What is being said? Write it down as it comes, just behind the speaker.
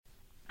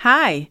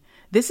Hi,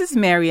 this is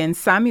Marian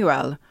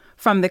Samuel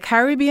from the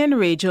Caribbean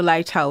Radio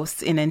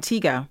Lighthouse in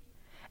Antigua.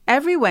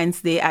 Every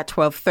Wednesday at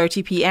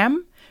 12:30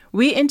 p.m.,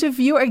 we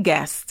interview a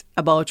guest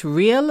about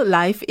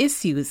real-life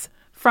issues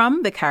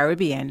from the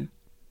Caribbean.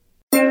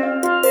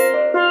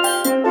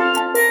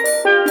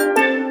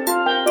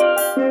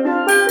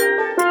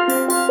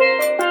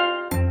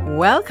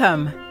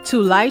 Welcome to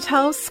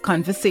Lighthouse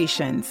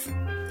Conversations,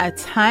 a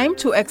time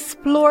to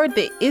explore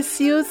the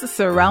issues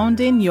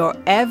surrounding your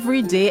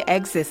everyday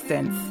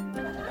existence,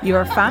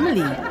 your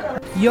family,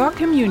 your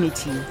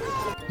community,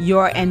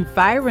 your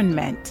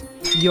environment,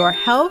 your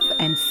health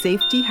and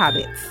safety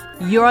habits,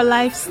 your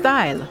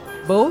lifestyle,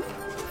 both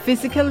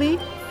physically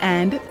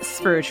and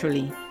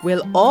spiritually,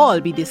 will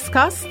all be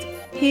discussed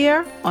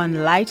here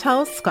on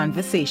Lighthouse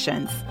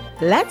Conversations.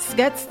 Let's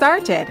get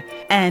started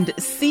and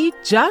see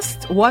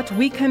just what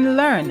we can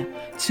learn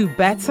to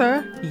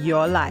better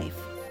your life.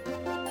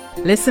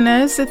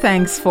 Listeners,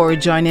 thanks for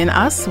joining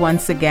us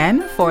once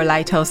again for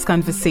Lighthouse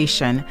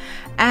Conversation.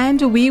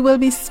 And we will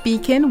be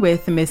speaking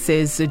with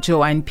Mrs.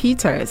 Joanne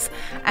Peters.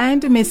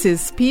 And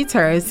Mrs.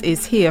 Peters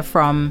is here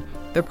from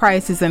the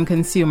Prices and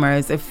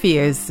Consumers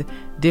Affairs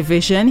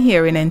Division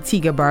here in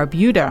Antigua,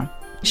 Barbuda.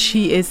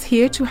 She is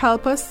here to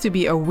help us to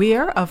be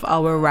aware of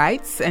our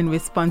rights and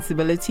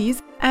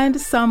responsibilities and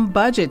some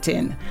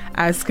budgeting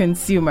as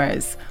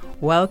consumers.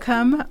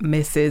 Welcome,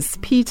 Mrs.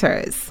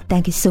 Peters.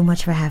 Thank you so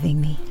much for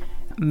having me.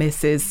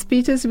 Mrs.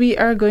 Peters, we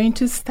are going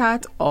to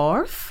start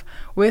off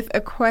with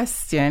a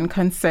question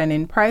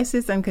concerning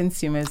Prices and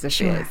Consumers Affairs.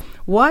 Sure.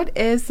 What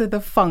is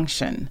the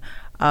function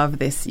of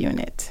this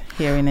unit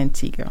here in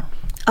Antigua?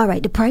 All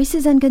right, the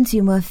Prices and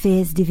Consumer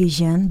Affairs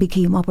Division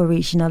became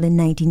operational in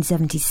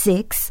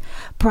 1976.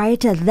 Prior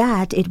to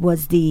that, it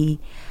was the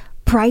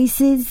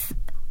Prices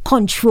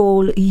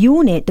Control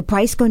Unit, the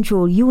Price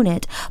Control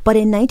Unit. But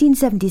in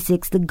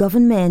 1976, the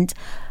government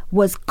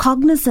was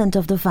cognizant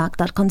of the fact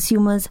that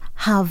consumers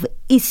have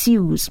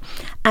issues.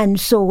 And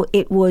so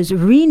it was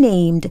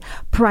renamed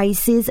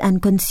Prices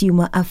and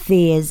Consumer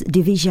Affairs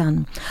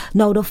Division.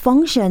 Now, the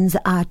functions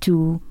are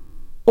to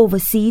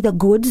oversee the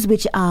goods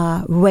which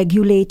are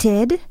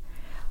regulated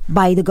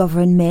by the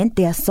government.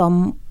 There are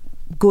some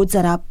goods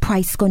that are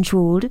price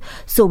controlled.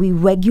 So we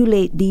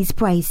regulate these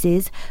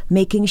prices,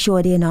 making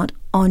sure they're not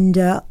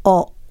under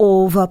or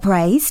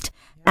overpriced,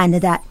 and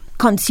that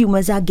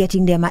consumers are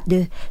getting them at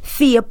the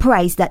fair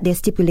price that they're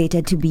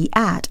stipulated to be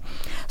at.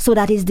 So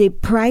that is the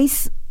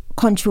price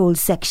control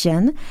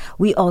section.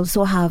 We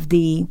also have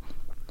the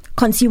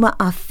Consumer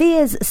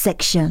Affairs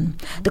section.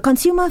 The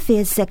Consumer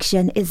Affairs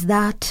section is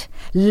that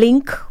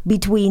link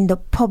between the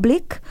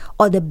public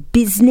or the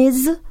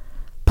business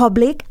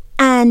public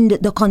and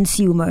the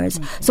consumers.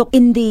 Mm-hmm. So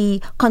in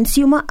the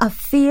Consumer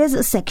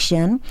Affairs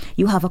section,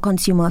 you have a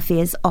Consumer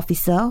Affairs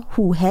officer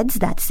who heads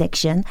that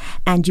section,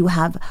 and you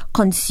have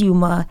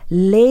consumer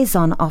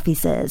liaison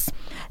officers.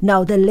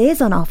 Now, the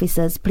liaison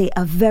officers play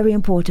a very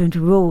important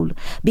role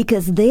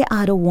because they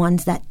are the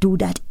ones that do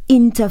that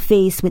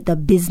interface with the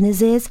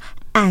businesses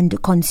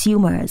and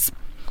consumers.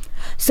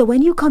 So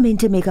when you come in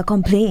to make a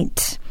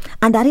complaint,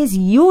 and that is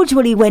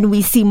usually when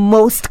we see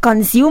most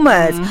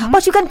consumers,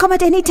 but you can come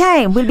at any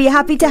time. We'll be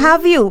happy to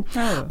have you.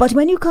 Oh. But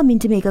when you come in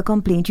to make a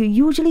complaint, you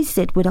usually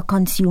sit with a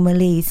consumer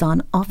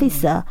liaison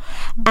officer,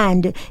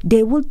 and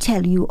they will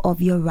tell you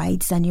of your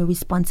rights and your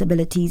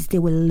responsibilities. They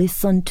will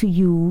listen to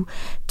you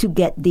to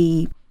get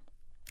the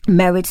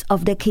merits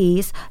of the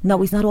case.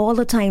 Now, it's not all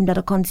the time that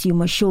a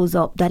consumer shows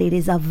up that it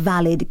is a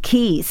valid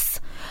case.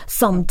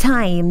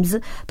 Sometimes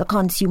the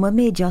consumer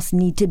may just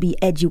need to be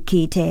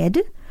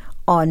educated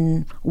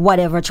on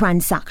whatever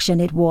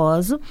transaction it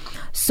was.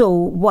 So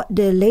what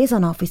the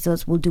liaison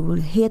officers will do,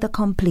 will hear the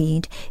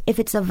complaint. If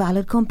it's a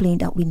valid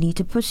complaint that we need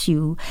to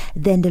pursue,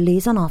 then the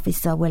liaison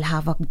officer will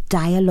have a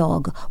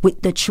dialogue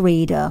with the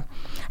trader.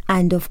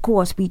 And of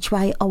course, we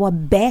try our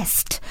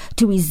best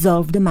to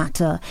resolve the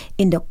matter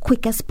in the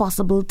quickest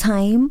possible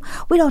time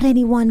without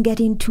anyone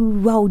getting too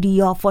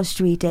rowdy or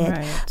frustrated.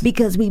 Right.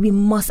 Because we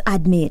must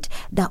admit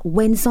that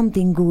when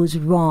something goes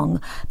wrong,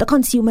 the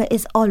consumer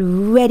is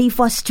already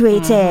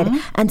frustrated.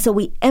 And so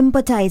we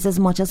empathize as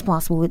much as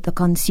possible with the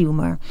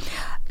consumer.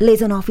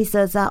 Liaison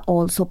officers are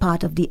also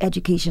part of the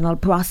educational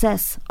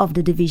process of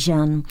the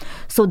division.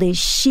 So they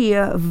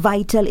share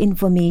vital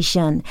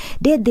information.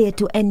 They're there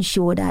to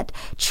ensure that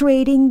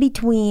trading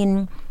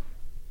between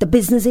the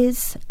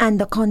businesses and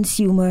the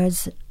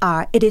consumers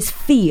it is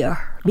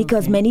fair,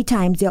 because many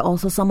times there are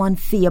also some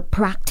unfair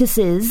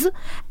practices,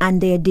 and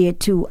they're there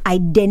to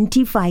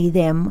identify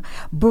them,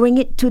 bring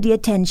it to the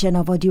attention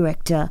of a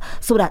director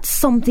so that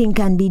something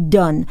can be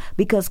done,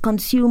 because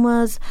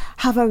consumers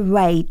have a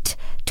right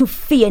to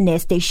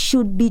fairness. They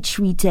should be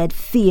treated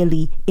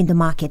fairly in the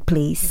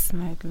marketplace.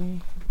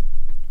 Definitely.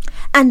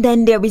 And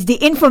then there is the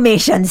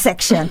information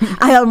section.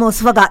 I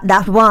almost forgot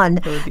that one.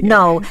 Oh,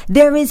 no,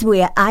 there is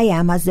where I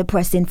am as the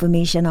press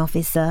information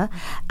officer.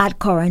 At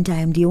current, I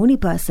am the only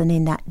person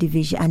in that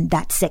division and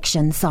that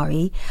section,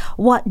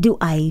 What do?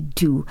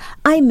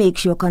 I make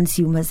sure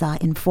consumers are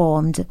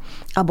informed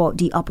about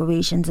the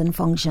operations and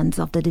functions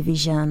of the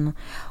division.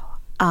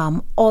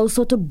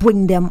 also to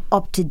bring them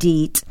up to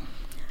date,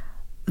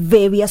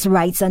 various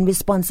rights and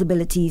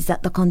responsibilities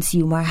that the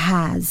consumer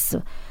has.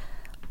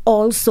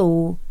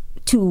 Also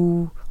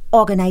to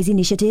organize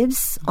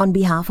initiatives on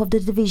behalf of the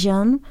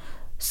division.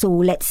 So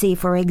let's say,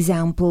 for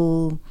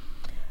example,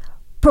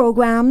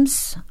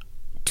 programs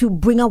to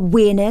bring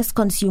awareness,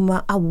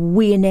 consumer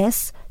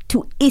awareness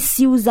to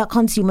issues that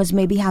consumers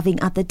may be having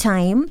at the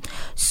time.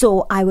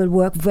 So I will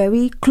work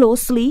very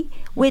closely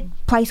with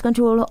price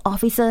control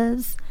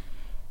officers,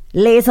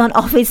 liaison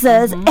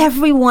officers,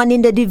 everyone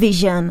in the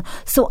division,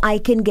 so I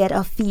can get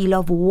a feel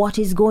of what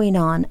is going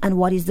on and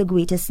what is the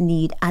greatest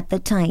need at the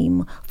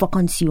time for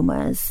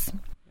consumers.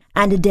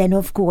 And then,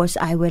 of course,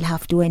 I will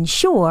have to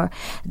ensure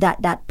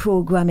that that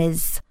program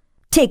is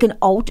taken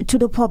out to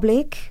the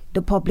public.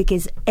 The public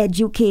is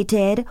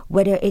educated,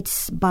 whether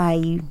it's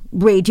by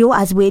radio,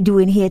 as we're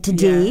doing here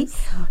today,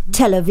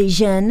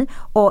 television,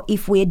 or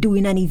if we're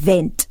doing an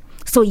event.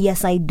 So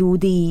yes, I do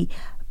the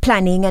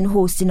planning and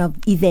hosting of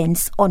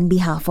events on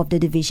behalf of the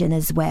division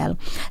as well.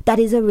 That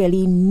is a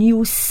really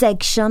new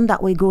section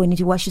that we're going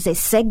into, I should say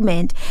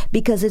segment,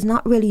 because it's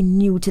not really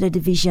new to the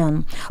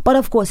division. But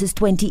of course, it's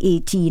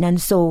 2018, and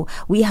so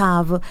we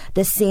have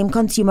the same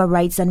consumer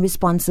rights and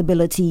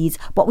responsibilities,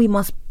 but we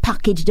must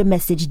package the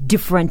message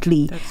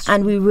differently.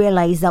 And we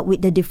realize that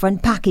with the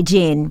different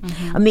packaging,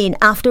 I mean,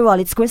 after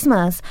all, it's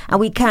Christmas, and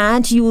we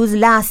can't use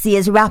last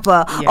year's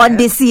wrapper on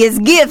this year's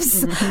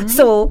gifts.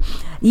 So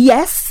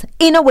yes,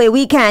 in a way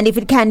we can, if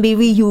it can be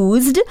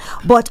reused.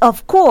 But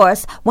of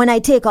course, when I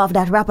take off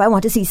that wrapper, I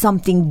want to see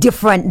something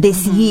different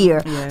this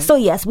year. So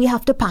yes, we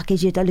have to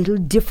package it a little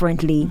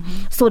differently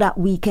so that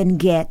we can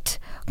get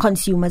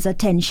consumers'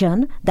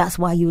 attention. That's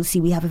why you'll see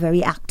we have a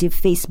very active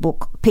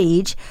Facebook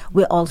page.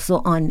 We're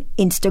also on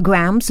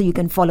Instagram, so you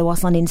can follow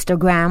us on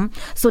Instagram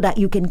so that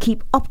you can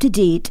keep up to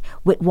date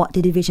with what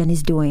the division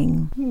is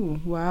doing. Ooh,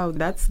 wow,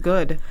 that's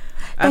good.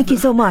 Thank you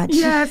so much.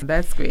 Yes,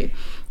 that's great.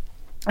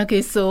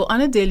 Okay, so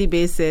on a daily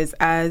basis,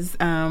 has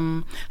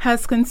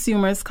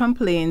consumers'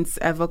 complaints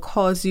ever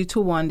caused you to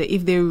wonder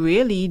if they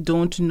really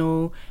don't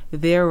know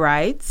their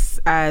rights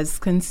as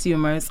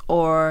consumers,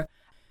 or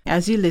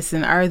as you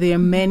listen, are there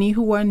many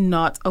who are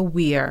not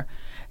aware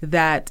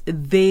that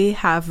they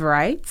have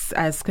rights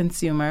as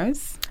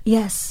consumers?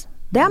 Yes.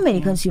 There are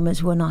many consumers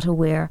who are not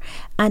aware,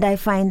 and I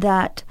find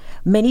that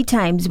many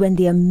times when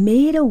they are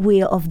made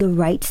aware of the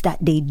rights that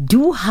they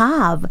do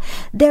have,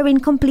 they're in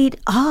complete,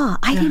 I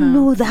didn't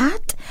know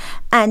that.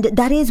 And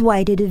that is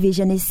why the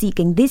division is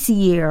seeking this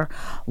year.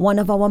 One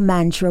of our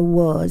mantra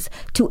was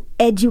to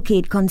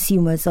educate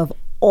consumers of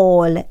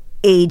all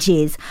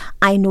ages.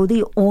 I know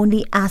the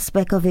only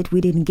aspect of it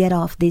we didn't get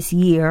off this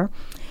year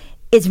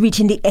is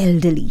reaching the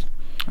elderly.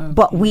 Okay.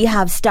 But we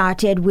have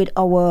started with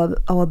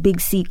our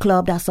Big C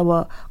Club, that's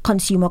our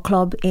consumer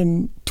club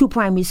in 2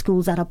 primary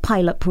schools, at a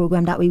pilot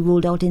program that we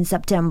rolled out in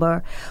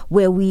September,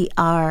 where we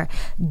are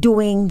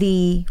doing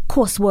the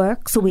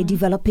coursework. So we're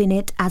developing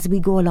it as we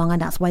go along,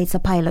 and that's why it's a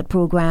pilot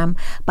program.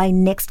 By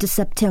next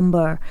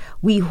September,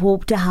 we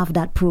hope to have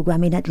that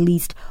program in at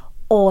least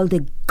all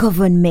the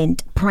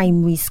government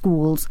primary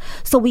schools,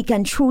 so we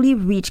can truly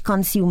reach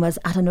consumers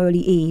at an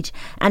early age.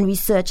 And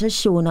research has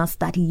shown us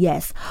that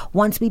yes,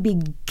 once we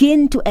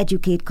begin to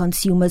educate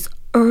consumers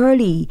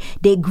early,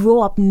 they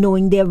grow up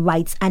knowing their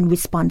rights and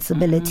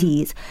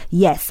responsibilities.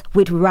 Yes,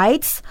 with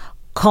rights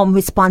come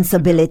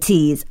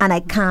responsibilities, and I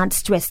can't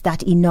stress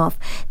that enough.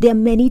 There are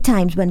many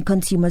times when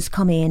consumers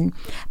come in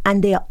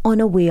and they are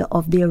unaware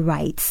of their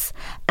rights,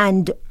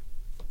 and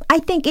I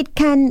think it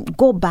can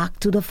go back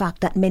to the fact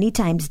that many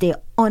times they're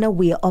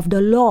unaware of the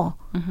law,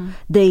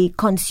 the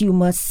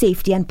Consumer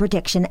Safety and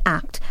Protection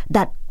Act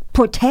that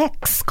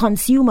protects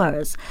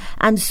consumers.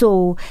 And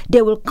so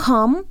they will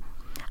come.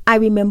 I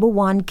remember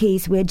one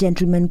case where a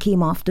gentleman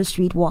came off the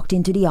street, walked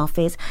into the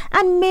office,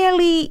 and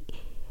merely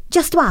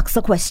just to ask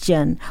a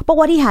question. But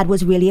what he had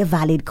was really a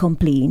valid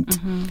complaint.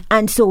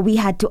 And so we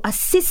had to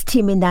assist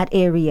him in that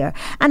area.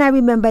 And I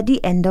remember at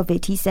the end of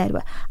it, he said,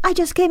 well, I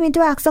just came in to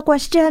ask a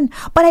question,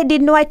 but I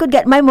didn't know I could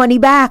get my money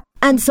back.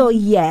 And so,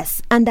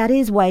 yes, and that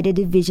is why the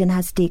division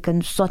has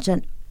taken such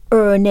an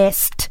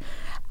earnest,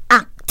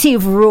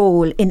 active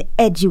role in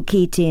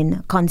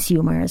educating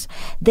consumers.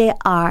 There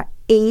are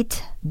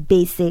 8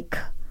 basic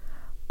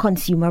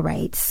consumer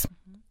rights.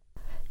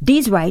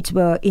 These rights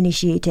were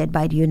initiated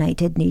by the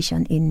United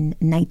Nations in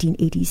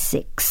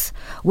 1986.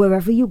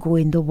 Wherever you go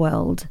in the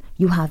world,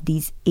 you have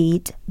these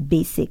 8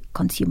 basic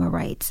consumer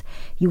rights.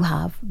 You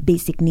have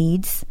basic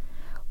needs,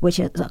 which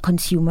a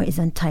consumer is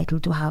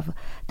entitled to have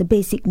the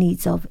basic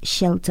needs of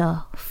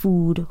shelter,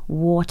 food,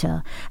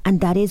 water.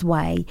 And that is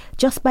why,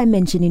 just by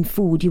mentioning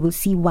food, you will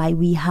see why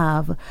we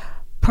have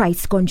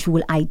price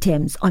control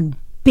items on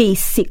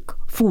basic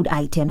food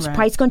items,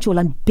 price control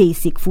on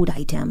basic food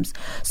items,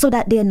 so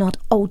that they're not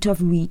out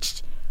of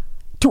reach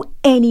to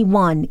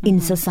anyone in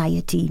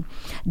society.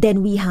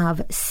 Then we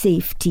have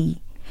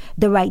safety.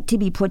 the right to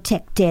be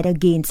protected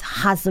against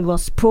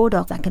hazardous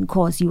products that can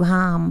cause you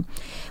harm.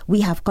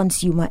 We have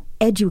consumer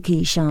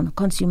education.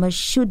 Consumers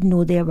should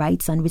know their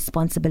rights and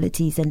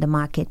responsibilities in the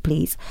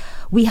marketplace.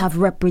 We have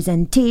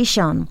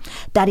representation.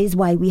 That is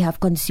why we have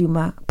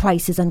consumer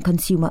prices and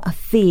consumer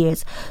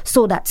affairs,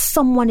 so that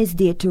someone is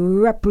there to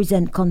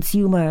represent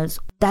consumers.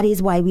 That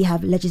is why we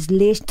have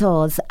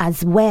legislators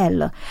as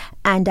well.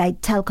 And I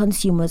tell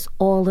consumers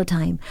all the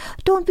time,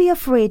 don't be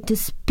afraid to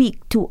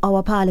speak to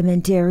our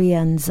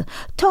parliamentarians.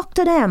 Talk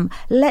to them.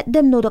 Let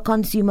them know the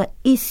consumer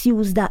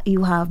issues that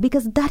you have,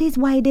 because that is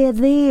why they're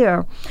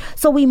there.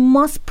 So we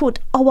must put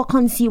our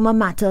consumer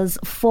matters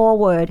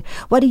forward,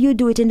 whether you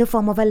do it in the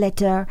form of a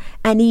letter,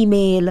 an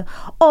email,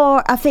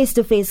 or a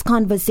face-to-face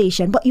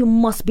conversation, but you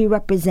must be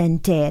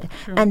represented.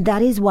 Sure. And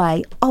that is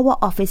why our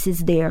office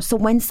is there. So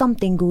when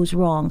something goes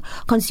wrong,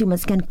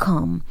 consumers can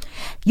come.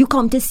 You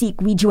come to seek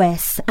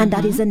redress, and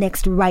that is the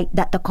next right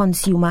that the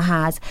consumer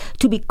has,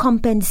 to be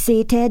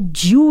compensated,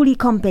 duly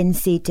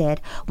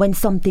compensated when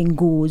something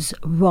goes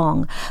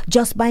wrong.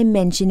 Just by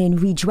mentioning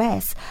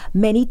redress,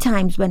 many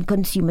times when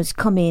consumers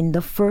come in,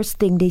 the first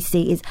thing they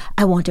say is,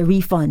 I want a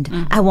refund.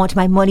 I want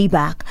my money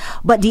back.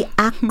 But the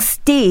Act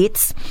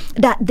states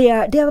that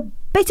there are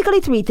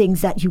basically three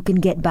things that you can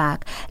get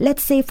back.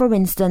 Let's say, for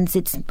instance,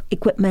 it's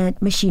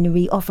equipment,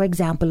 machinery, or, for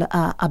example,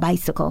 a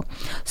bicycle.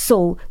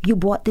 So you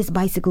bought this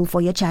bicycle for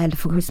your child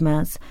for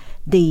Christmas.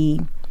 The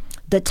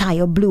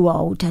tire blew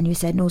out, and you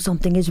said, no,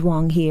 something is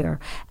wrong here.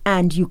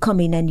 And you come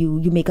in and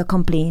you make a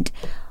complaint.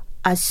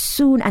 As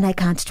soon, and I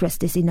can't stress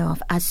this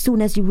enough, as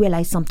soon as you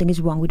realize something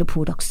is wrong with the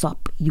product,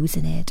 stop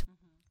using it.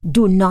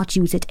 Do not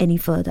use it any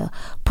further.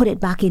 Put it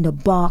back in the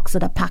box or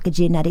the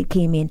packaging that it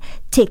came in.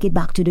 Take it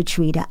back to the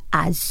trader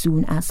as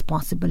soon as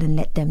possible and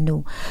let them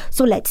know.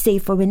 So let's say,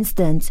 for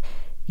instance,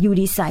 you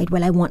decide,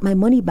 well, I want my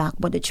money back,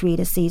 but the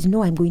trader says,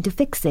 no, I'm going to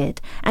fix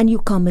it. And you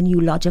come and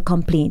you lodge a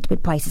complaint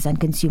with Prices and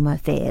Consumer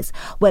Affairs.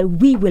 Well,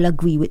 we will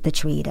agree with the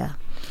trader.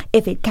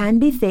 If it can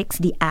be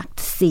fixed, the Act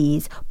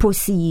says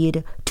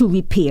proceed to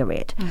repair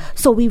it.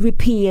 So we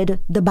repaired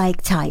the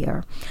bike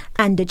tire,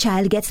 and the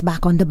child gets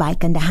back on the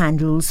bike and the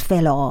handles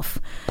fell off.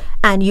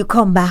 And you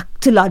come back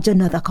to lodge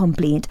another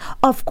complaint.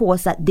 Of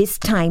course, at this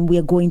time, we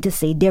are going to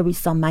say there is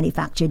some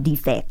manufacturer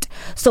defect.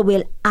 So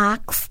we'll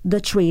ask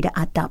the trader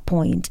at that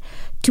point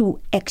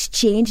to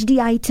exchange the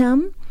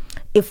item,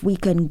 if we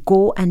can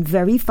go and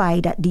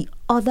verify that the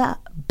other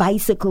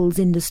bicycles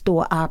in the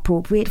store are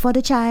appropriate for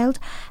the child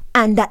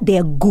and that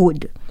they're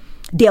good,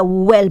 they're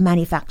well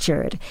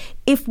manufactured.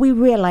 If we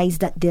realize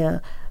that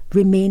the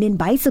remaining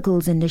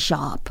bicycles in the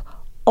shop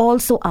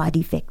also are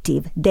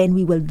defective, then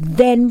we will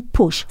then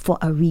push for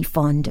a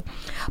refund.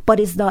 But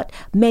it's not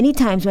many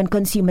times when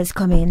consumers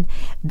come in,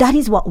 that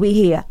is what we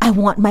hear. I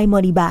want my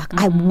money back.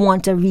 I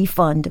want a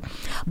refund.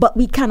 But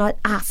we cannot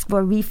ask for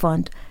a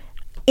refund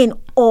in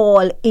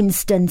all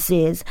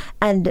instances.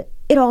 And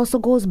it also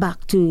goes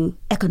back to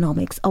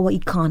economics, our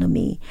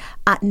economy.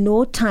 At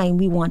no time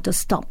we want to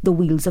stop the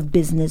wheels of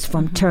business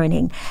from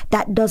turning.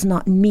 That does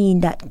not mean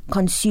that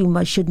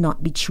consumers should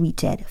not be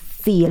treated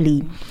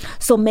fairly.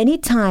 So many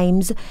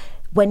times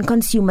when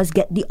consumers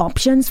get the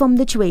options from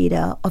the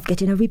trader of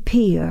getting a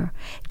repair,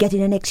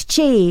 getting an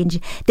exchange,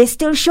 they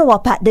still show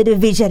up at the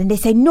division and they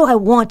say, no, I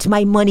want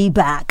my money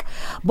back.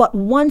 But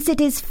once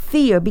it is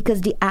fair,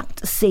 because the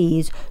Act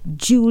says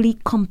duly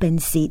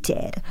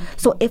compensated.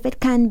 So if it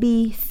can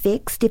be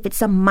fixed, if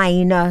it's a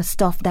minor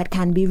stuff that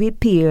can be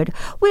repaired,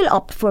 we'll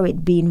opt for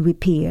it being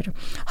repaired.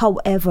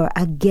 However,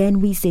 again,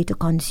 we say to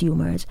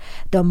consumers,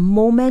 the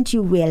moment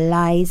you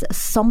realize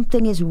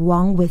something is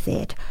wrong with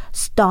it,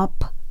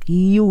 stop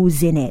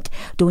using it.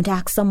 Don't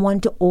ask someone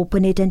to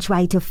open it and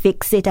try to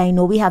fix it. I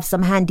know we have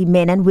some handy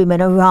men and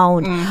women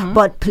around,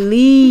 but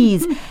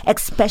please,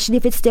 especially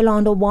if it's still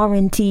under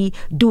warranty,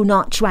 do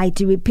not try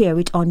to repair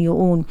it on your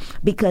own,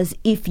 because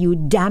if you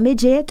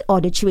damage it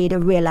or the trader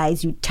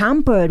realize you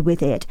tampered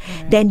with it,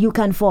 then you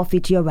can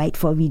forfeit your right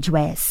for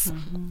redress.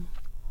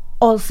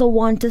 Also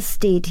want to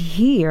state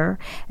here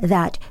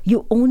that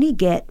you only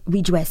get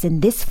redress in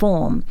this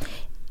form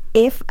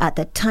if at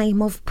the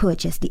time of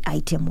purchase the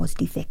item was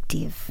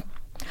defective.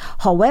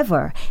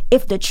 However,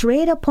 if the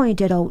trader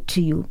pointed out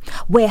to you,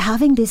 we're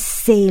having this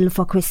sale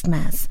for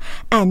Christmas,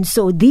 and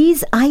so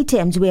these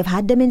items, we've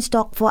had them in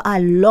stock for a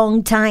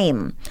long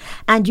time,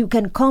 and you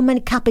can come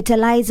and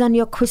capitalize on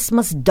your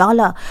Christmas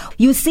dollar.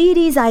 You see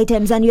these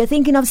items and you're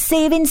thinking of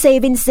saving,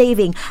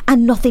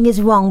 and nothing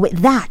is wrong with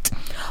that.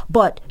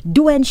 But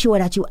do ensure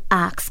that you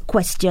ask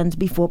questions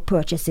before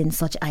purchasing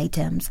such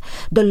items.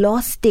 The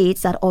law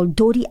states that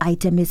although the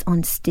item is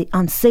on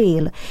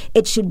sale,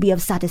 it should be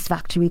of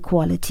satisfactory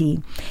quality.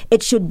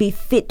 It should be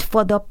fit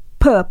for the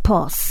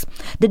purpose.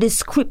 The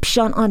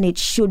description on it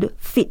should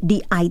fit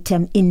the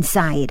item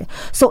inside.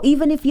 So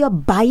even if you're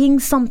buying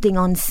something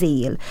on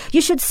sale,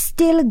 you should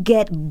still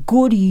get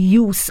good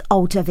use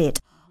out of it.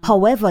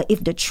 However,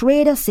 if the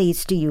trader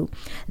says to you,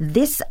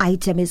 this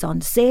item is on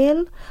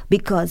sale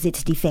because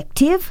it's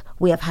defective,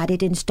 we have had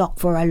it in stock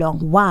for a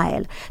long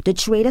while. The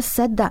trader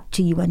said that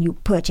to you and you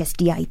purchased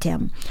the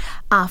item.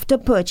 After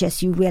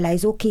purchase, you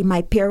realize, okay,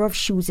 my pair of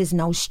shoes is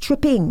now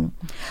stripping.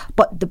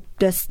 But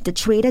the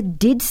trader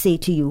did say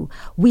to you,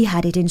 we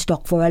had it in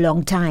stock for a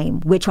long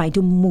time. We're trying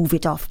to move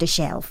it off the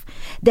shelf.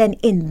 Then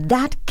in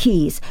that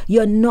case,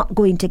 you're not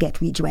going to get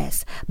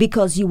redress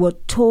because you were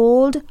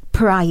told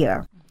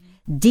prior,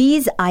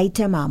 these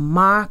items are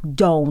marked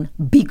down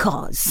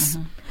because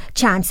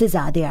chances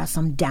are there are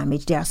some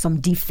damage, there are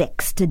some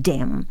defects to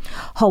them.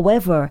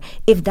 However,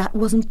 if that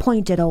wasn't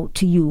pointed out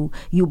to you,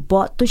 you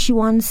bought the shoe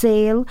on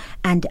sale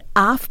and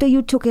after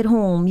you took it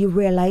home, you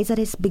realize that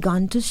it's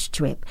begun to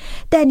strip,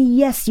 then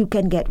yes, you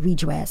can get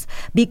redress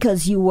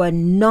because you were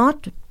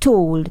not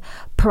told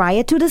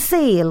prior to the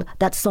sale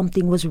that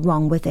something was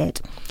wrong with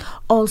it.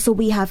 Also,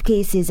 we have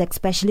cases,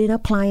 especially in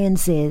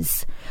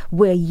appliances,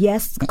 where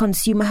yes, the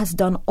consumer has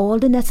done all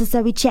the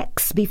necessary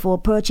checks before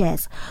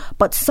purchase,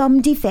 but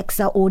some defects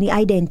are only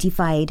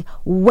identified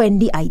when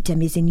the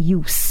item is in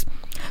use.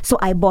 So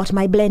I bought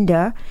my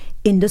blender.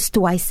 In the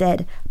store, I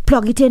said,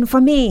 plug it in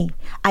for me.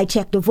 I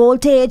checked the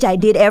voltage, I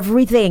did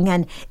everything,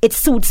 and it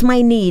suits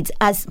my needs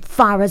as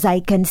far as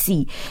I can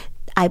see.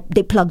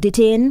 They plugged it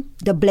in,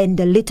 the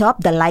blender lit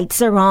up, the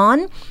lights are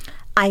on.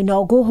 I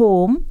now go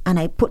home and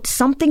I put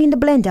something in the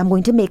blender. I'm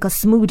going to make a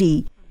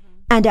smoothie.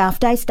 And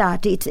after I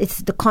start, it's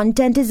the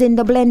content is in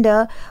the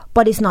blender,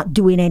 but it's not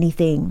doing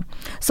anything.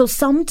 So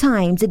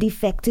sometimes the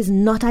defect is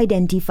not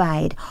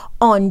identified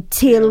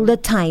until the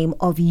time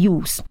of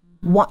use.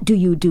 What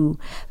do?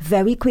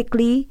 Very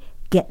quickly,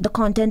 get the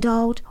content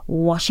out,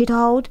 wash it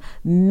out,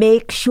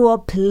 make sure,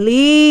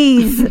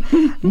 please,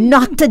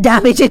 not to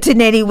damage it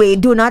in any way.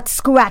 Do not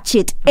scratch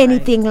it,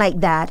 anything like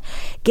that.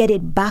 Get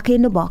it back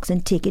in the box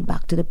and take it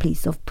back to the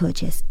place of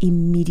purchase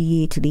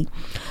immediately.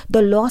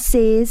 The law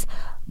says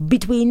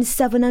between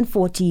 7 and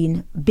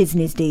 14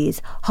 business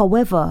days.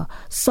 However,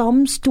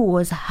 some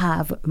stores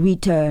have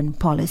return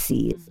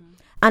policies.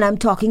 And I'm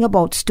talking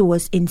about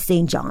stores in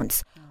St.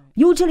 John's.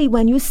 Usually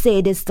when you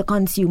say this to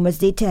consumers,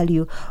 they tell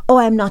you, oh,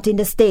 I'm not in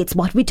the States.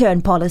 What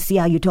return policy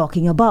are you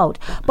talking about?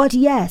 But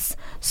yes,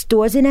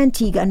 stores in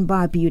Antigua and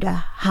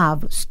Barbuda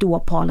have store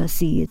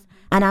policies.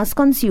 And as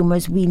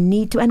consumers, we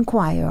need to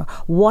inquire,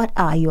 what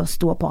are your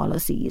store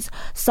policies?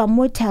 Some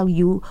will tell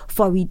you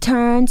for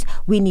returns,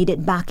 we need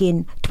it back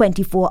in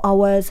 24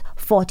 hours,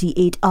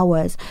 48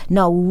 hours.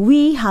 Now,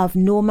 we have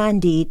no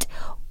mandate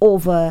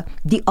over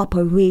the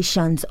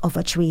operations of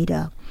a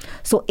trader.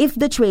 So if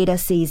the trader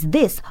says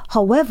this,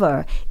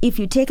 however, if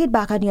you take it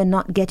back and you're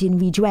not getting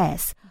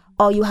redress,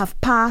 or you have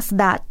passed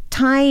that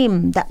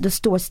time that the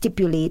store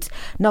stipulates,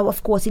 now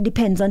of course it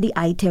depends on the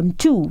item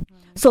too.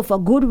 So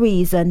for good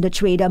reason, the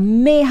trader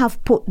may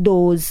have put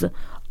those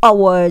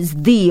hours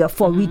there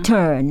for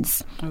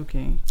returns.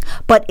 Okay.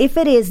 But if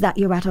it is that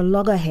you're at a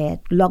loggerhead,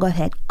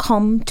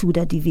 come to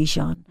the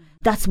division.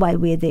 That's why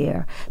we're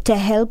there, to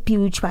help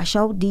you trash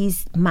out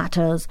these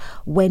matters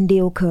when they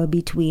occur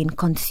between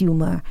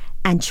consumer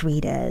and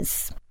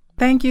traders.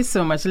 Thank you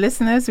so much.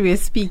 Listeners, we are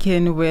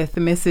speaking with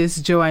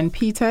Mrs. Joanne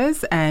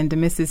Peters, and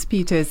Mrs.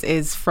 Peters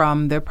is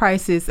from the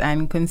Prices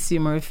and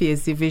Consumer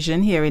Affairs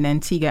Division here in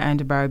Antigua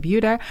and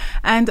Barbuda.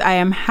 And I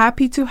am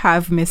happy to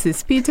have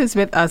Mrs. Peters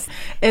with us.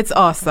 It's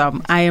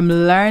awesome. I am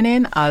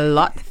learning a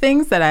lot of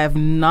things that I have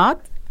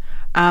not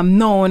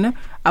known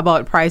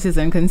about Prices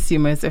and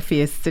Consumer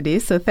Affairs today.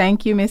 So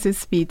thank you,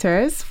 Mrs.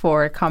 Peters,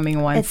 for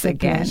coming once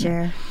again. It's a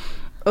pleasure.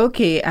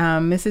 Okay,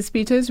 Mrs.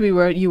 Peters,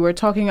 you were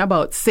talking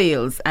about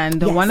sales,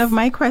 and yes. One of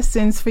my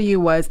questions for you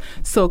was,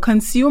 so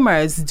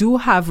consumers do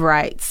have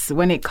rights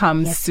when it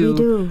comes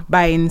to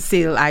buying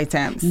sale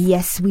items?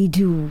 Yes, we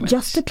do.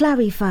 Just to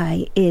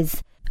clarify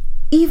is,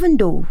 even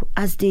though,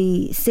 as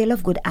the Sale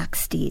of Good Act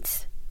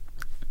states,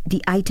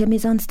 the item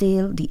is on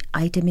sale, the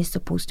item is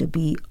supposed to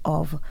be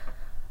of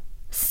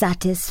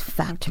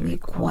satisfactory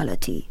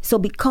quality. So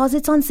because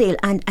it's on sale,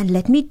 and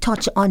let me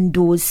touch on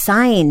those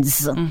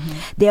signs.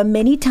 There are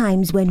many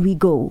times when we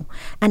go,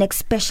 and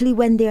especially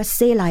when they're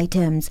sale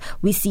items,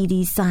 we see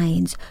these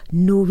signs: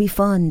 no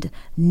refund,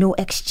 no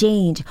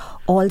exchange,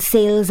 all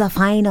sales are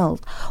final.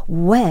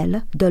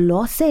 Well, the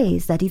law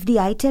says that if the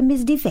item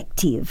is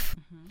defective,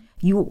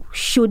 you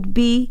should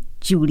be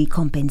duly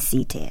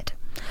compensated.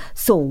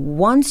 So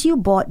once you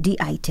bought the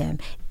item,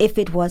 if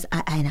it was,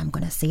 and I'm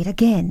going to say it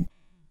again,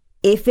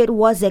 if it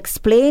was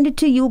explained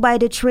to you by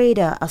the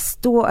trader, a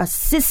store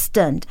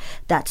assistant,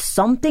 that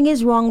something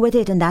is wrong with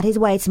it and that is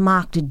why it's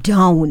marked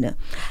down,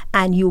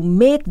 and you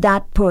make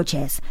that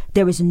purchase,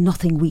 there is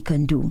nothing we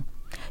can do.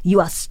 You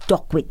are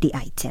stuck with the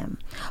item.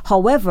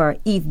 However,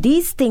 if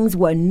these things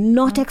were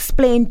not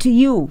explained to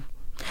you,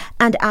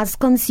 and as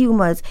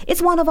consumers,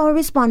 it's one of our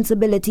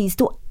responsibilities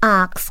to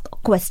ask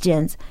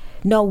questions.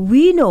 Now,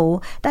 we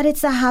know that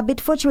it's a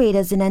habit for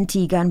traders in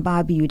Antigua and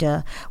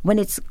Barbuda, when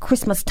it's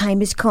Christmas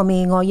time is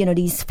coming, or,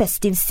 these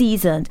festive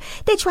seasons,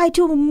 they try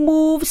to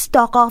move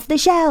stock off the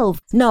shelf.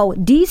 Now,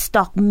 these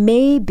stock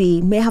may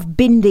have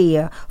been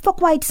there for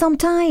quite some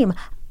time.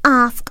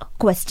 ask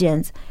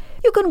questions.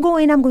 You can go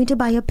in, I'm going to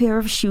buy a pair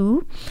of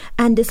shoes,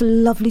 and this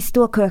lovely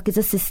store clerk is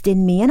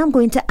assisting me, and I'm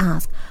going to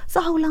ask,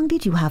 so how long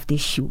did you have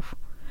this shoe?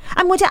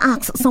 I'm going to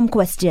ask some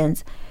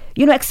questions.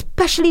 You know,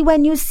 especially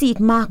when you see it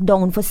marked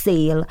down for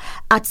sale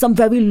at some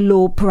very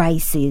low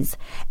prices.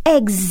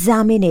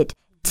 Examine it.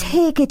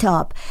 Take it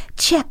up.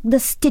 Check the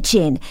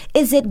stitching.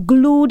 Is it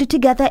glued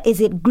together?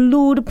 Is it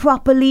glued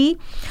properly?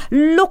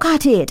 Look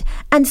at it.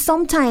 And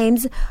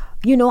sometimes,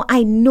 you know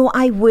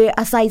I wear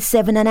a size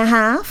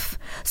 7.5,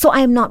 so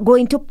I'm not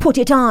going to put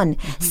it on.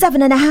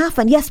 7.5,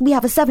 and yes, we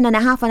have a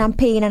 7.5, and I'm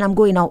paying and I'm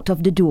going out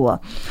of the door.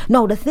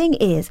 Now, the thing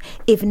is,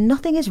 if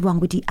nothing is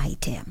wrong with the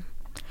item,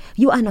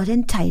 you are not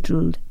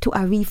entitled to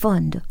a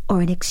refund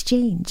or an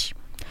exchange.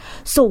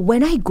 So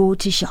when I go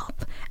to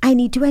shop, I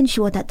need to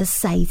ensure that the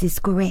size is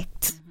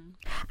correct.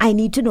 I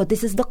need to know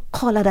this is the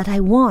color that I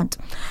want.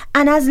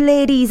 And as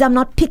ladies, I'm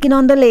not picking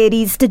on the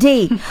ladies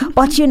today,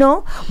 but you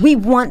know, we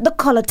want the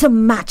color to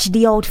match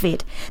the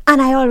outfit.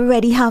 And I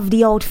already have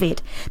the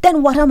outfit.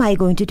 Then what am I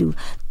going to do?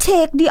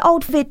 Take the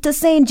outfit to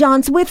St.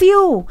 John's with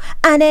you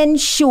and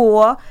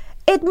ensure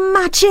it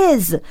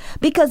matches.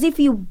 Because if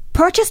you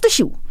purchase the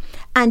shoe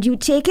and you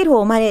take it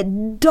home and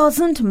it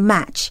doesn't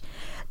match,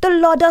 the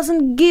law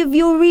doesn't give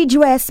you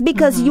redress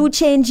because you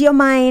change your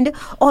mind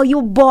or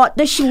you bought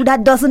the shoe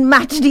that doesn't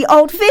match the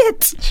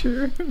outfit.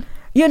 True.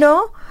 You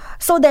know?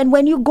 So then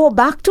when you go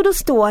back to the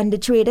store and the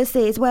trader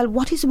says, well,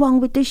 what is wrong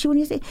with the shoe?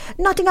 And you say,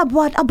 nothing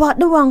about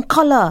the wrong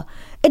color.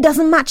 It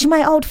doesn't match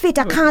my outfit.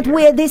 I can't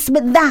wear this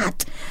with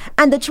that.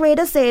 And the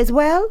trader says,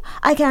 well,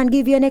 I can't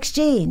give you an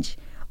exchange,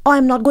 or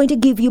I'm not going to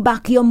give you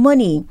back your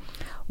money.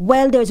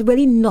 Well, there's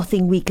really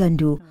nothing we can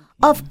do.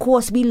 Of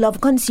course, we love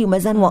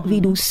consumers and what we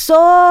do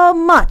so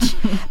much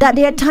that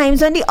there are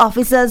times when the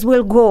officers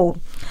will go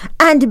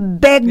and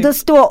beg the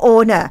store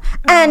owner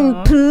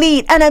and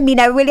plead. And I mean,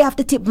 I really have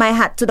to tip my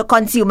hat to the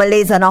consumer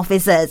liaison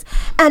officers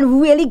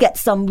and really get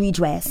some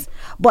redress.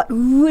 But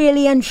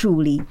really and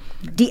truly,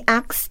 the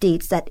Act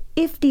states that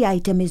if the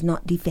item is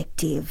not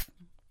defective,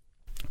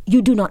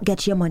 you do not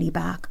get your money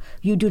back.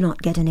 You do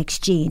not get an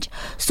exchange.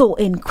 So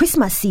in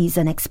Christmas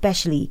season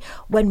especially,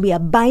 when we are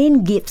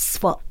buying gifts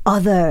for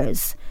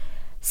others,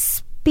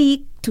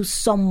 speak to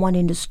someone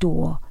in the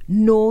store.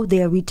 Know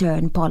their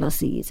return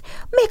policies.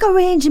 Make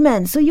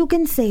arrangements so you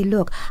can say,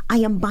 look, I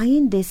am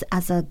buying this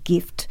as a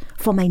gift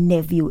for my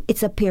nephew.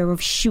 It's a pair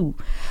of shoes.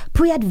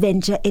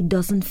 Pre-adventure, it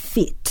doesn't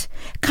fit.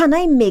 Can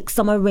I make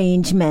some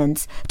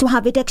arrangements to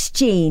have it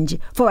exchanged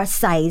for a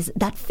size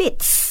that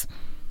fits?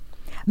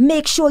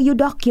 Make sure you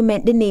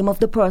document the name of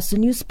the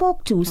person you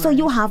spoke to, so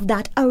you have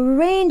that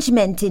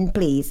arrangement in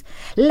place.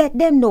 Let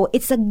them know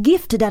it's a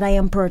gift that I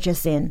am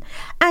purchasing.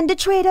 And the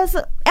traders,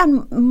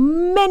 in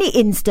many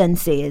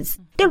instances,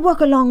 they'll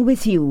work along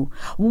with you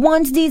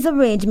once these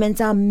arrangements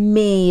are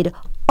made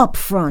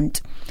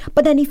upfront.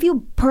 But then if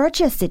you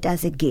purchase it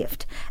as a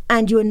gift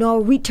and you're now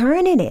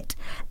returning it,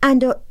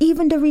 and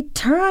even the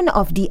return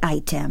of the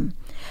item,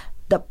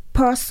 the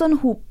person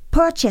who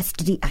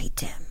purchased the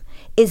item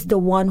is the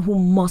one who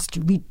must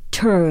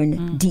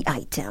return the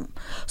item.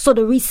 So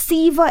the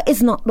receiver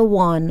is not the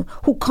one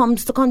who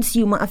comes to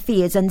Consumer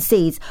Affairs and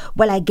says,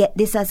 well, I get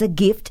this as a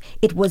gift.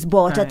 It was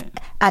bought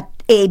at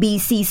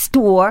ABC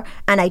store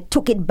and I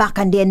took it back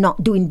and they're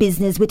not doing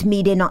business with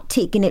me. They're not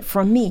taking it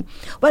from me.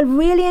 Well,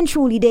 really and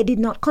truly, they did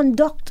not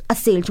conduct a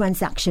sale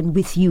transaction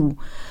with you.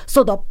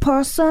 So the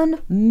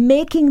person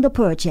making the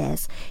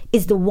purchase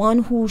is the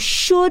one who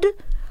should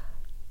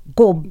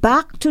go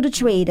back to the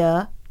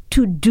trader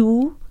to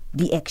do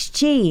the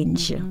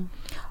exchange,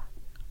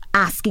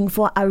 asking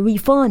for a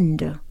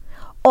refund,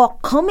 or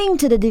coming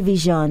to the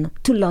division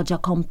to lodge a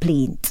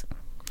complaint.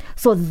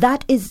 So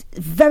that is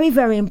very,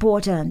 very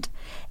important.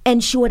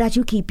 Ensure that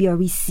you keep your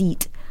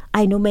receipt.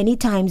 I know many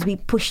times we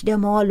push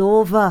them all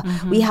over.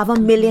 We have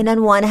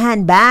 1,000,001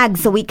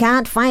 handbags, so we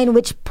can't find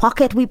which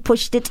pocket we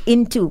pushed it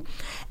into.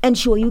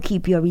 Ensure you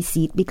keep your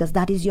receipt because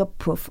that is your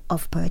proof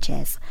of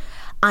purchase.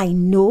 I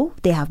know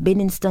there have been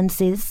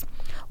instances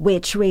where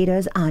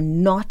traders are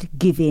not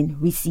giving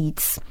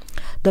receipts.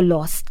 The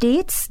law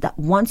states that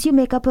once you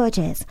make a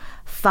purchase,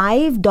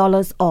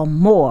 $5 or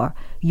more,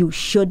 you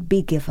should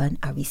be given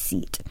a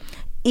receipt.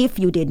 If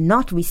you did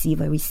not receive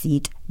a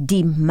receipt,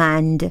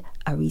 demand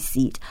a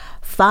receipt.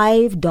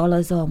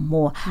 $5 or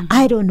more.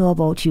 I don't know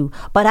about you,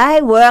 but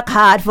I work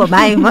hard for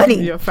my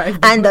money.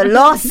 And the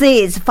law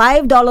says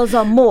 $5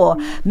 or more.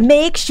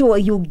 Make sure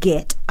you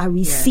get a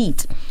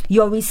receipt. Yes.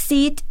 Your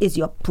receipt is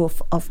your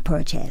proof of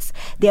purchase.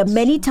 There are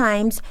many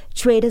times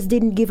traders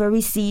didn't give a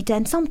receipt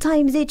and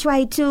sometimes they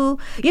try to,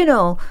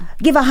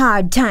 give a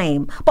hard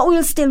time, but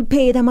we'll still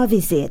pay them a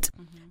visit.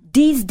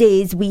 These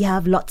days we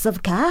have lots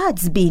of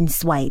cards being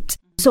swiped.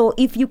 So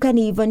if you can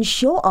even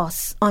show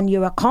us on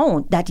your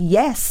account that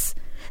yes,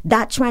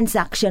 that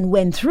transaction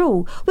went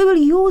through, we will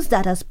use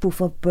that as proof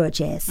of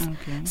purchase.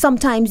 Okay.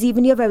 Sometimes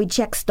even your very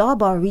check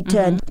stub or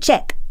return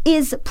check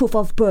is proof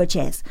of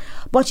purchase.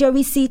 But your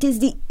receipt is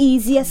the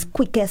easiest,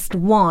 quickest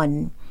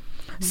one.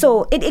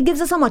 So it gives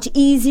us a much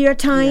easier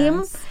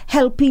time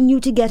helping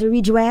you to get a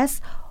redress.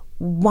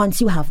 once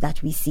you have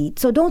that receipt.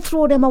 So don't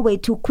throw them away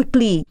too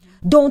quickly.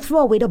 Don't throw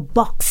away the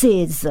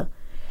boxes,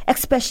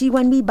 especially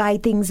when we buy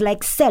things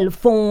like cell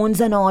phones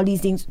and all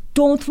these things.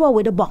 Don't throw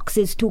away the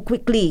boxes too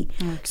quickly.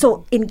 Okay.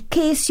 So in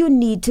case you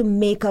need to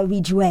make a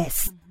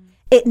redress,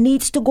 it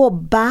needs to go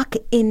back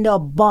in the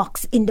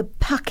box, in the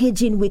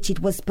package in which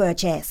it was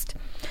purchased.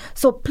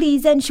 So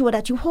please ensure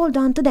that you hold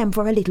on to them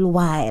for a little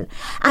while.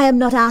 I am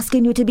not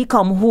asking you to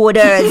become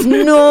hoarders.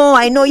 No,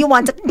 I know you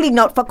want to clean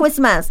out for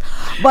Christmas.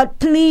 But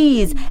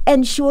please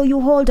ensure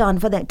you hold on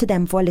to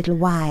them for a little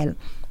while.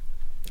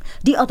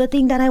 The other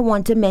thing that I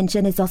want to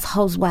mention is us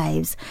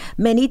housewives.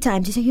 Many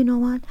times you say, you know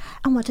what?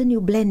 I want a new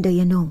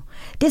blender,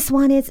 This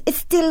one it's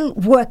still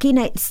working.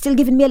 It's still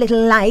giving me a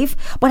little life,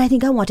 but I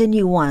think I want a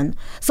new one.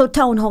 So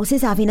Townhouse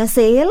is having a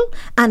sale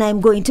and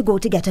I'm going to go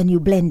to get a new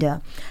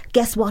blender.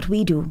 Guess what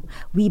we do?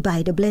 We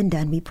buy the blender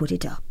and we put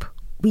it up.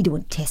 We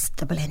don't test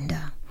the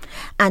blender.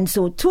 And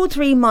so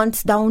 2-3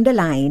 months down the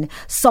line,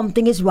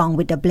 something is wrong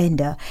with the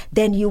blender.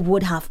 Then you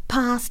would have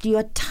passed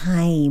your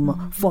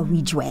time for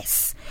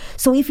redress.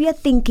 So if you're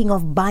thinking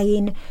of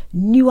buying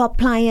new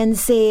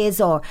appliances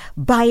or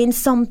buying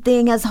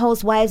something as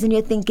housewives and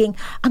you're thinking,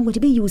 I'm going to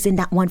be using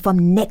that one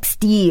from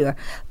next year,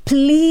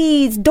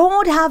 please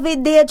don't have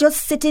it there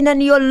just sitting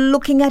and you're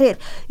looking at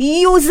it.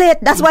 Use it.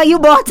 That's why you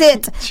bought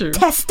it. True.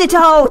 Test it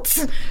out.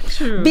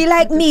 True. Be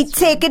like me.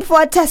 Take it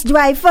for a test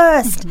drive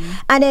first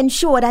and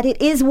ensure that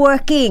it is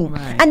working.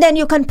 Right. And then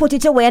you can put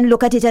it away and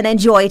look at it and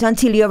enjoy it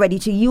until you're ready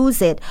to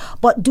use it.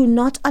 But do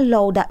not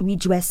allow that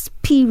redress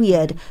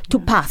period to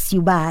pass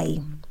you by.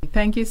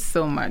 Thank you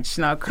so much.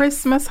 Now,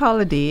 Christmas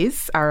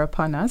holidays are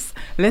upon us.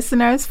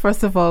 Listeners,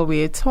 first of all,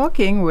 we're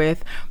talking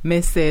with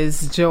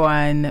Mrs.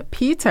 Joanne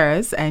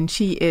Peters, and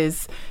she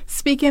is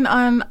speaking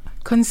on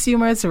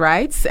consumers'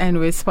 rights and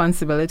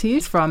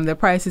responsibilities from the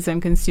Prices and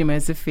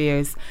Consumers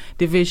Affairs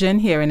Division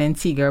here in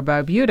Antigua,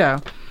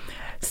 Barbuda.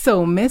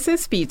 So,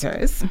 Mrs.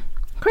 Peters,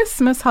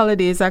 Christmas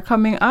holidays are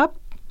coming up.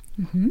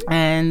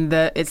 And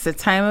it's the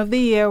time of the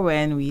year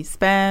when we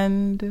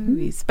spend,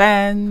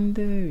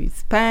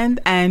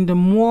 and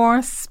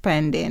more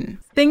spending.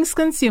 Things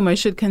consumers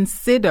should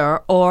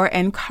consider or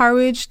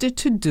encouraged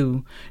to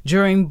do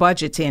during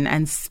budgeting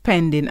and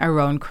spending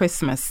around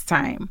Christmas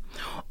time.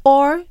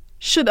 Or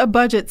should a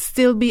budget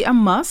still be a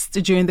must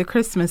during the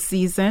Christmas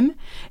season?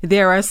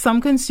 There are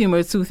some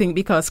consumers who think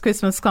because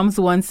Christmas comes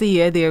once a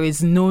year, there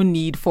is no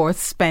need for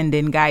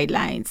spending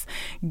guidelines.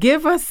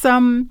 Give us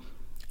some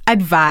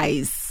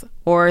advice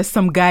or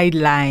some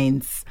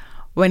guidelines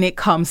when it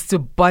comes to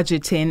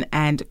budgeting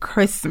and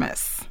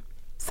Christmas.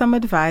 Some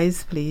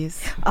advice, please.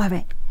 All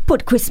right.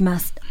 Put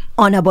Christmas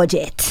on a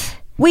budget.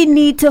 We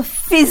need to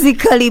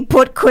physically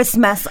put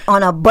Christmas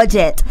on a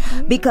budget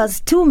because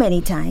too many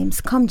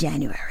times come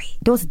January,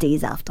 those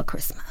days after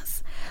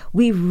Christmas,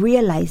 we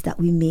realize that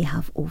we may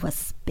have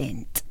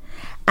overspent.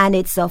 And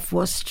it's a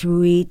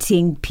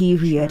frustrating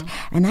period.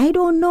 And I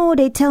don't know,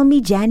 they tell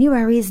me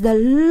January is the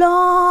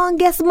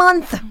longest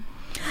month.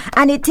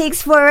 And it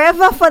takes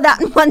forever for that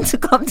month to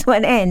come to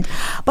an end.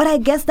 But I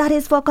guess that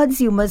is for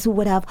consumers who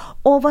would have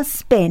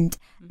overspent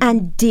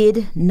and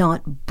did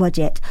not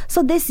budget.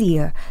 So this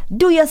year,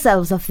 do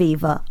yourselves a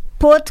favor.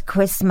 Put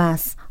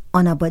Christmas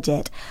on a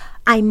budget.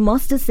 I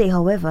must say,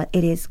 however,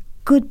 it is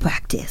good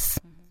practice,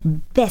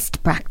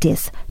 best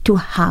practice to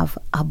have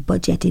a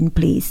budget in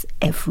place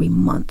every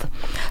month.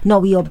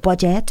 Now, your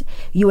budget,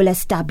 you will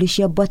establish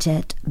your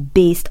budget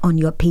based on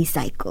your pay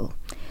cycle.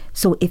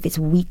 So if it's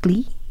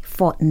weekly,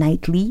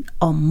 fortnightly,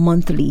 or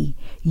monthly,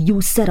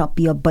 you set up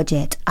your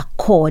budget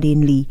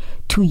accordingly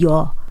to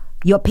your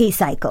pay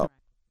cycle.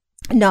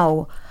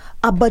 Now,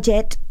 a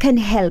budget can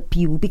help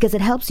you because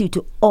it helps you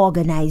to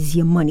organize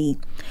your money.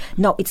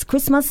 Now, it's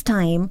Christmas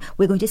time.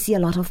 We're going to see a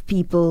lot of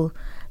people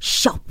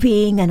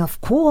shopping. And of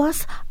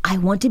course, I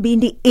want to be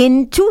in the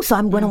in too. So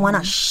I'm going to want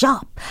to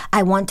shop.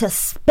 I want to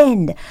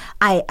spend.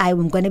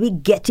 I'm going to be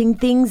getting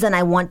things and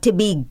I want to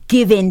be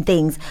giving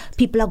things.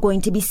 People are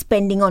going to be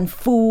spending on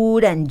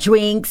food and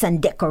drinks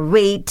and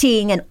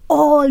decorating and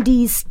all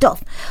these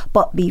stuff.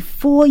 But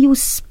before you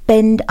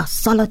spend a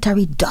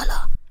solitary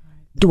dollar,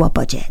 do a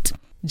budget.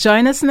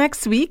 Join us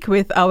next week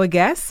with our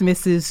guest,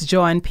 Mrs.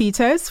 Joanne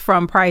Peters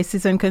from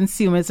Prices and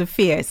Consumers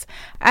Affairs,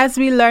 as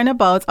we learn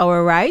about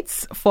our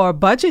rights for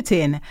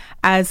budgeting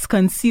as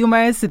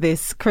consumers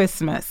this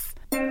Christmas.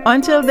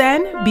 Until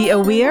then, be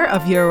aware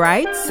of your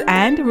rights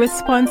and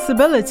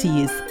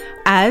responsibilities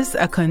as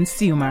a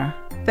consumer.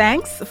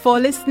 Thanks for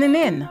listening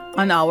in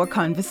on our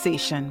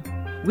conversation.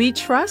 We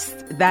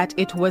trust that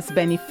it was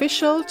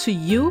beneficial to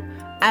you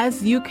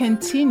as you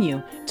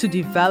continue to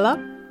develop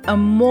a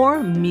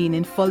more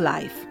meaningful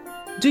life.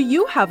 Do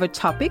you have a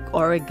topic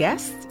or a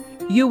guest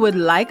you would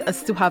like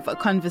us to have a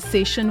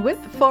conversation with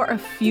for a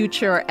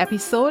future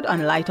episode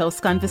on Lighthouse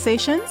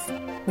Conversations?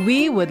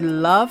 We would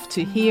love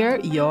to hear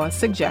your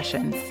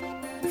suggestions.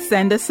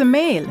 Send us a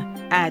mail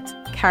at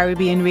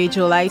Caribbean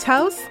Radio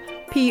Lighthouse,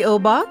 P.O.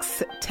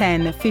 Box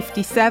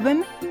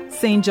 1057,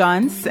 St.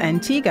 John's,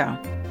 Antigua,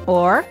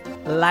 or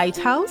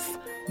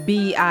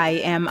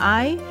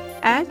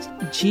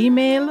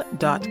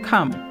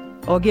lighthousebimi@gmail.com.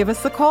 or give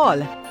us a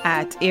call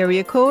at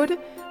area code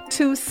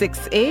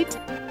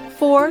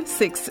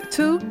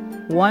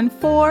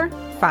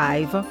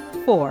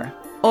 268-462-1454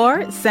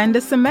 or send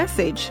us a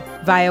message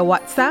via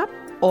WhatsApp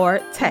or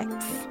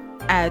text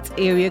at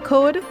area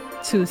code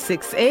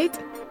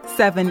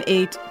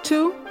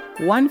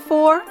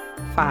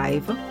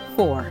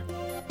 268-782-1454.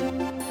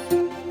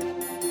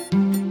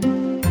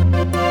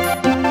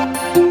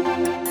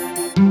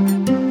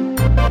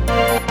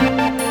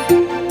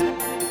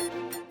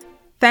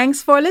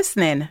 Thanks for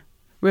listening.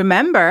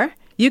 Remember,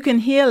 you can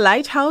hear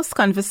Lighthouse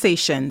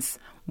Conversations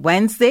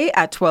Wednesday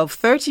at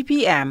 12:30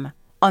 p.m.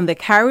 on the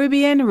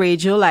Caribbean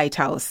Radio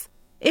Lighthouse.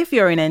 If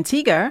you're in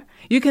Antigua,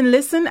 you can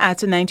listen at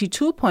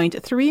 92.3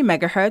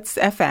 MHz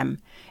FM.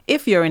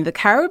 If you're in the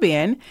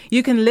Caribbean,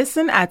 you can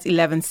listen at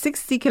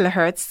 1160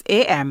 kHz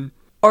AM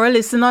or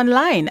listen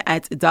online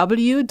at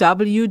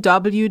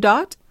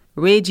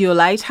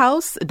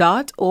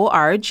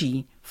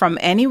www.radiolighthouse.org from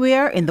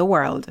anywhere in the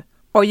world.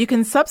 Or you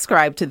can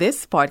subscribe to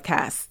this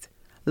podcast.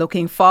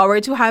 Looking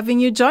forward to having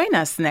you join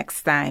us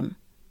next time.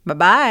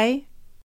 Bye-bye.